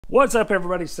What's up,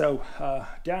 everybody? So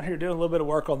down here doing a little bit of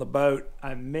work on the boat.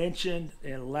 I mentioned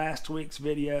in last week's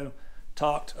video,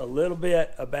 talked a little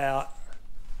bit about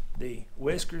the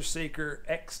Whisker Seeker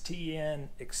XTN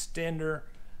extender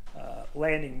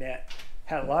landing net.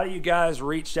 Had a lot of you guys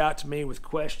reached out to me with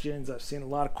questions. I've seen a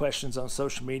lot of questions on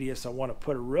social media, so I want to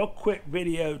put a real quick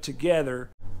video together.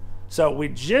 So we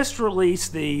just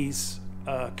released these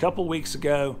a couple weeks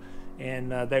ago,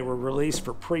 and they were released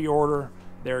for pre-order.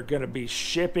 They're going to be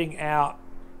shipping out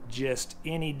just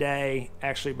any day.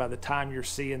 Actually, by the time you're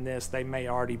seeing this, they may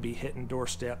already be hitting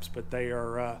doorsteps, but they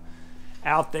are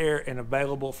out there and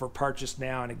available for purchase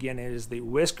now. And again, it is the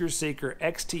Whisker Seeker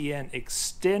XTN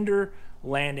extender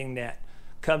landing net.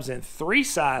 Comes in 3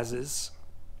 sizes,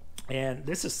 and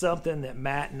this is something that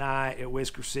Matt and I at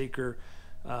Whisker Seeker,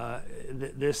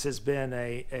 this has been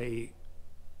a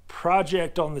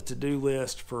project on the to-do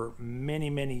list for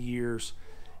many years,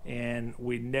 and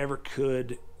we never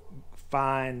could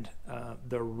find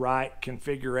the right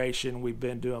configuration. We've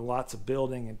been doing lots of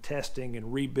building and testing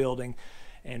and rebuilding,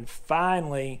 and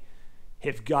finally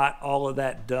have got all of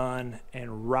that done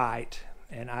and right.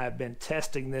 And I've been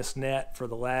testing this net for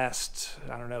the last,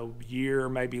 I don't know, year,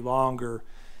 maybe longer,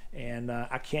 and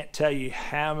I can't tell you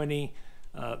how many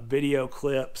video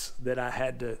clips that I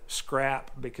had to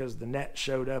scrap because the net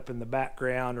showed up in the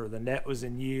background or the net was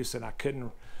in use and I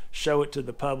couldn't show it to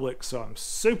the public. So I'm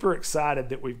super excited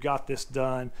that we've got this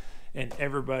done and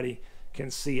everybody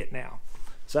can see it now.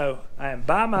 So I am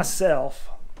by myself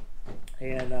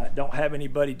and don't have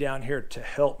anybody down here to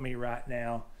help me right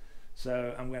now.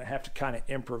 So I'm going to have to kind of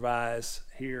improvise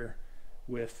here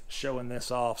with showing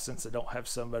this off since I don't have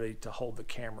somebody to hold the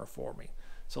camera for me.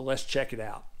 So let's check it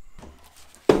out.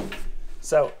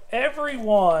 So every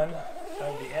one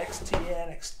of the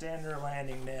XTN extender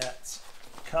landing nets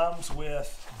comes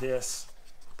with this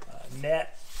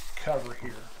net cover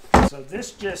here. So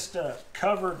this just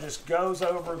cover just goes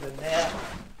over the net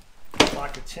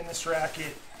like a tennis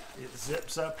racket. It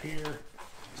zips up here.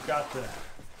 It's got the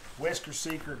Whisker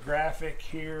Seeker graphic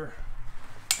here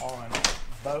on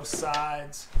both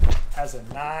sides. Has a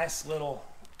nice little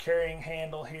carrying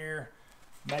handle here.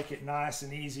 Make it nice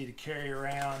and easy to carry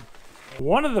around.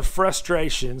 One of the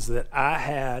frustrations that I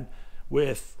had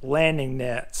with landing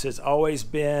nets has always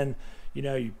been, you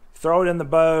know, you throw it in the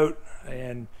boat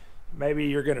and maybe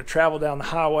you're going to travel down the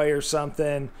highway or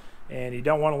something and you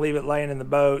don't want to leave it laying in the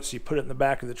boat, so you put it in the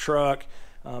back of the truck.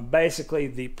 Basically,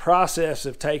 the process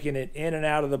of taking it in and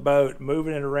out of the boat,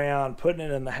 moving it around, putting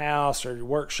it in the house or your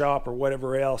workshop or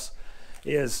whatever else,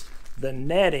 is the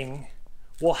netting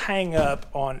will hang up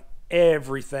on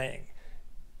everything.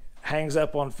 Hangs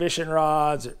up on fishing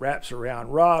rods, it wraps around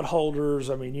rod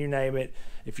holders, I mean, you name it.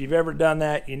 If you've ever done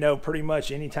that, you know pretty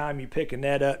much anytime you pick a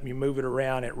net up and you move it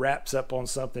around, it wraps up on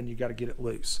something, you got to get it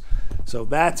loose. So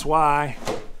that's why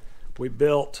we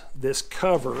built this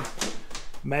cover.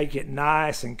 Make it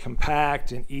nice and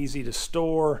compact and easy to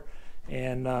store,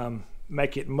 and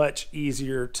make it much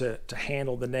easier to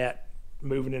handle the net,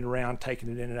 moving it around, taking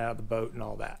it in and out of the boat and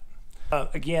all that.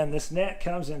 Again, this net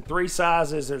comes in 3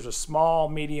 sizes. There's a small,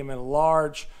 medium, and a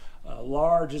large.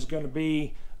 Large is going to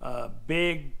be a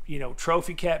big, you know,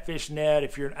 trophy catfish net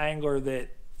if you're an angler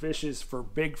that fishes for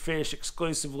big fish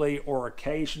exclusively or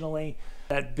occasionally.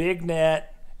 That big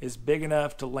net is big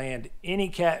enough to land any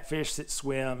catfish that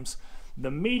swims.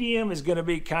 The medium is going to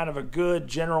be kind of a good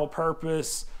general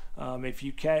purpose. If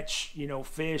you catch, you know,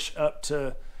 fish up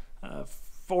to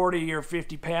 40 or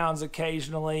 50 pounds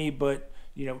occasionally, but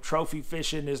you know, trophy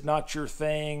fishing is not your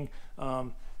thing,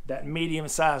 that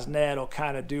medium-sized net will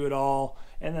kind of do it all.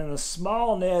 And then the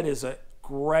small net is a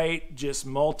great just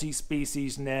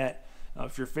multi-species net.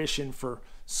 If you're fishing for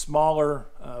smaller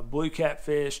blue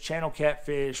catfish, channel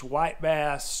catfish, white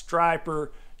bass,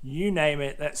 striper, you name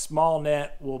it, that small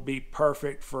net will be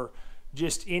perfect for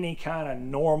just any kind of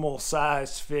normal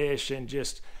sized fish and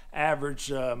just average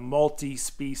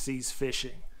multi-species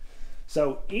fishing.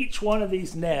 So each one of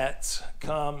these nets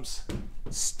comes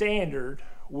standard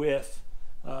with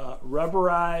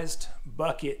rubberized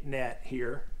bucket net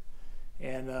here,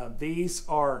 and these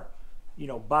are, you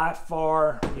know, by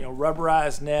far, you know,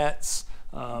 rubberized nets.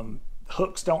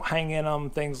 Hooks don't hang in them,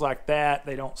 things like that.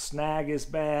 They don't snag as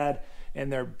bad,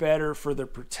 and they're better for the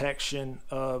protection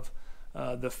of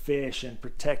the fish and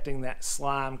protecting that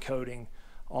slime coating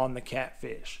on the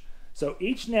catfish. So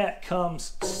each net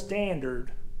comes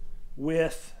standard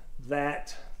with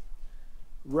that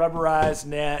rubberized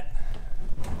net.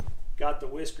 Got the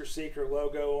Whisker Seeker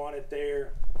logo on it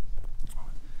there.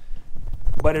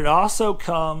 But it also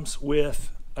comes with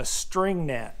a string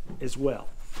net as well.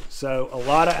 So a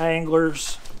lot of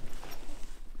anglers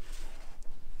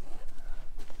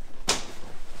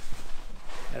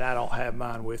and I don't have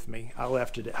mine with me. I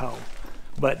left it at home.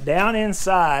 But down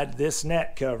inside this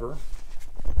net cover,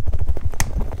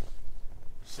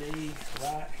 see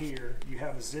right here, you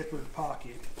have a zippered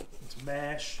pocket. It's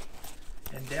mesh,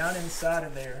 and down inside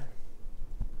of there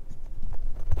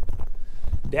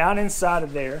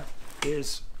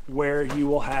is where you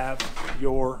will have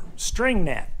your string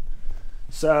net.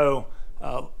 So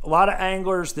a lot of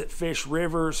anglers that fish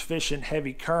rivers, fish in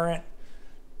heavy current,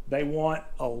 they want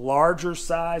a larger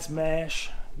size mesh.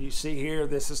 You see here,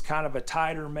 this is kind of a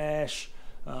tighter mesh.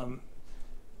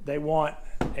 They want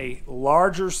a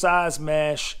larger size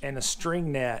mesh and a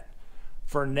string net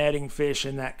for netting fish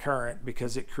in that current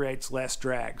because it creates less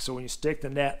drag. So when you stick the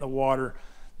net in the water,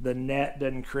 the net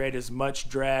doesn't create as much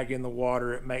drag in the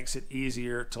water. It makes it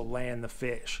easier to land the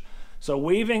fish. So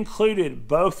we've included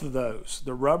both of those,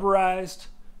 the rubberized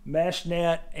mesh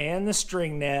net and the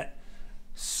string net.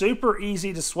 Super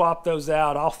easy to swap those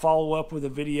out. I'll follow up with a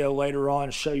video later on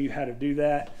and show you how to do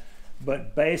that.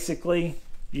 But basically,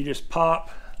 you just pop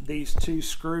these two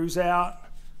screws out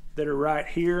that are right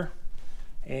here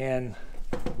and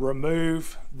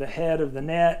remove the head of the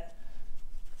net.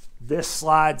 This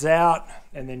slides out,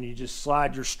 and then you just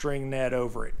slide your string net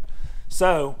over it.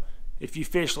 So if you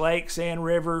fish lakes and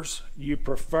rivers, you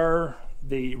prefer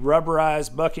the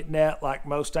rubberized bucket net like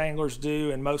most anglers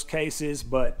do in most cases,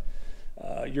 but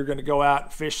you're going to go out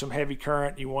and fish some heavy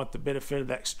current, you want the benefit of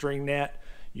that string net,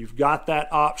 you've got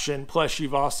that option. Plus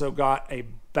you've also got a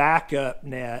backup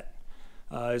net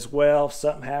as well. If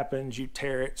something happens, you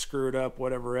tear it, screw it up,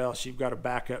 whatever else, you've got a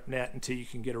backup net until you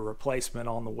can get a replacement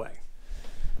on the way.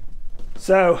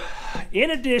 So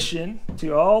in addition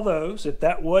to all those, if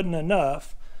that wasn't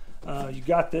enough, you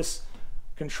got this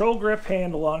control grip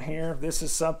handle on here. This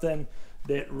is something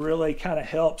that really kind of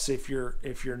helps if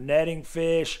you're netting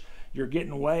fish, you're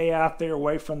getting way out there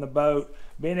away from the boat,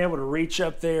 being able to reach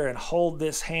up there and hold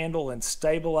this handle and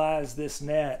stabilize this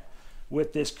net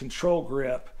with this control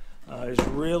grip is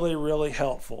really, really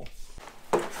helpful.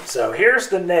 So here's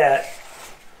the net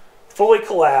fully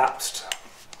collapsed.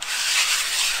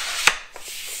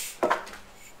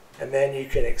 And then you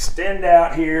can extend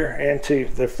out here into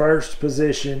the first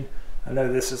position. I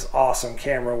know this is awesome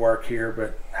camera work here,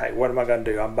 but hey, what am I going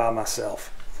to do? I'm by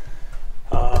myself.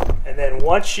 And then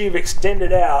once you've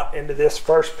extended out into this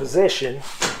first position,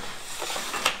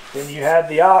 then you have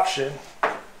the option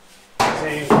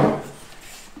to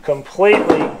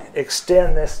completely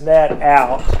extend this net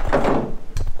out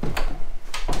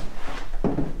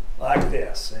like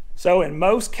this. So in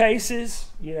most cases,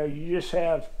 you just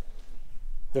have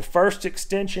the first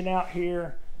extension out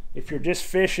here. If you're just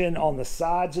fishing on the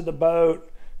sides of the boat,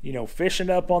 fishing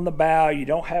up on the bow, you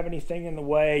don't have anything in the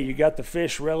way, you got the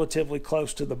fish relatively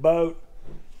close to the boat,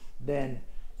 then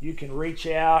you can reach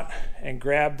out and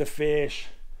grab the fish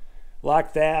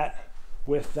like that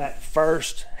with that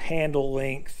first handle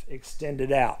length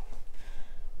extended out.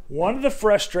 One of the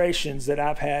frustrations that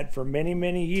I've had for many,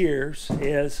 many years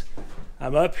is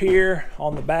I'm up here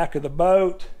on the back of the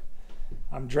boat,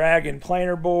 I'm dragging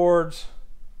planer boards.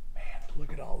 Man,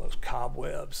 look at all those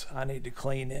cobwebs I need to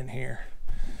clean in here.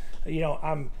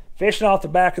 I'm fishing off the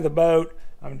back of the boat,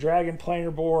 I'm dragging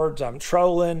planer boards, I'm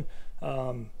trolling,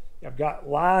 I've got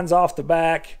lines off the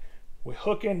back, we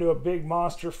hook into a big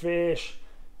monster fish,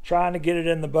 trying to get it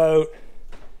in the boat,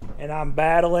 and I'm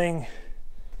battling,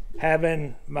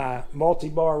 having my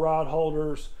multi-bar rod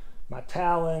holders, my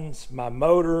talons, my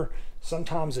motor,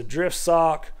 sometimes a drift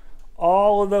sock,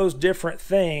 all of those different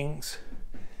things,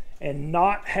 and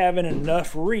not having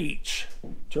enough reach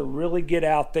to really get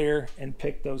out there and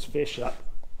pick those fish up.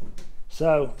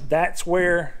 So that's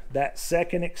where that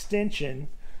second extension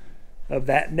of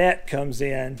that net comes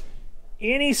in.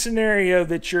 Any scenario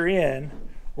that you're in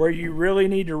where you really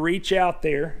need to reach out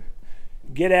there,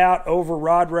 get out over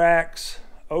rod racks,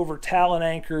 over talon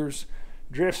anchors,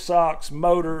 drift socks,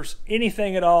 motors,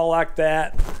 anything at all like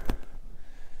that,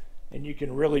 and you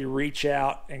can really reach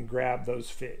out and grab those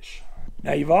fish.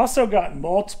 Now you've also got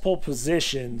multiple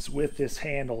positions with this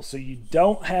handle, so you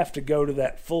don't have to go to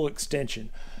that full extension.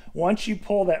 Once you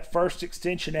pull that first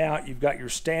extension out, you've got your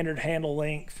standard handle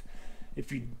length.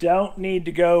 If you don't need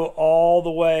to go all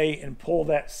the way and pull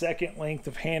that second length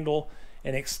of handle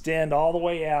and extend all the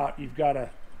way out, you've got a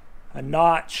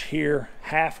notch here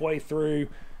halfway through,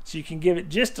 so you can give it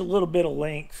just a little bit of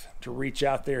length to reach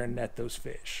out there and net those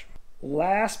fish.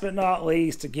 Last but not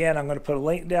least, again, I'm going to put a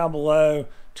link down below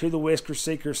to the Whisker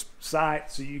Seeker site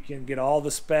so you can get all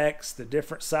the specs, the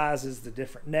different sizes, the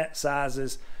different net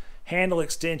sizes, handle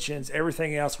extensions,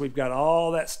 everything else. We've got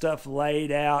all that stuff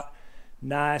laid out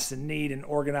nice and neat and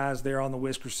organized there on the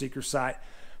Whisker Seeker site.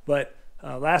 But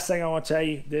Last thing I want to tell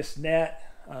you, this net,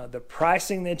 the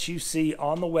pricing that you see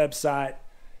on the website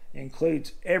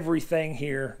includes everything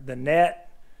here: the net,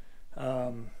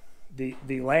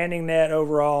 the landing net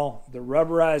overall, the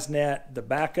rubberized net, the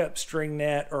backup string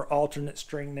net or alternate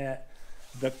string net,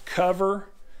 the cover,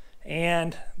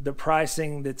 and the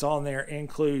pricing that's on there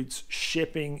includes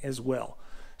shipping as well.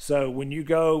 So when you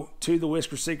go to the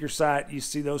Whisker Seeker site, you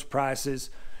see those prices.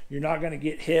 You're not going to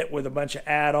get hit with a bunch of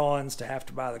add-ons to have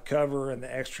to buy the cover and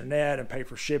the extra net and pay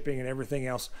for shipping and everything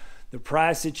else. The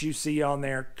price that you see on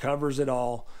there covers it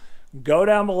all. Go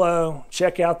down below,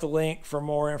 check out the link for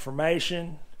more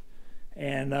information.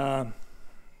 And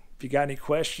if you got any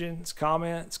questions,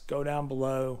 comments, go down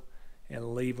below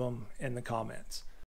and leave them in the comments.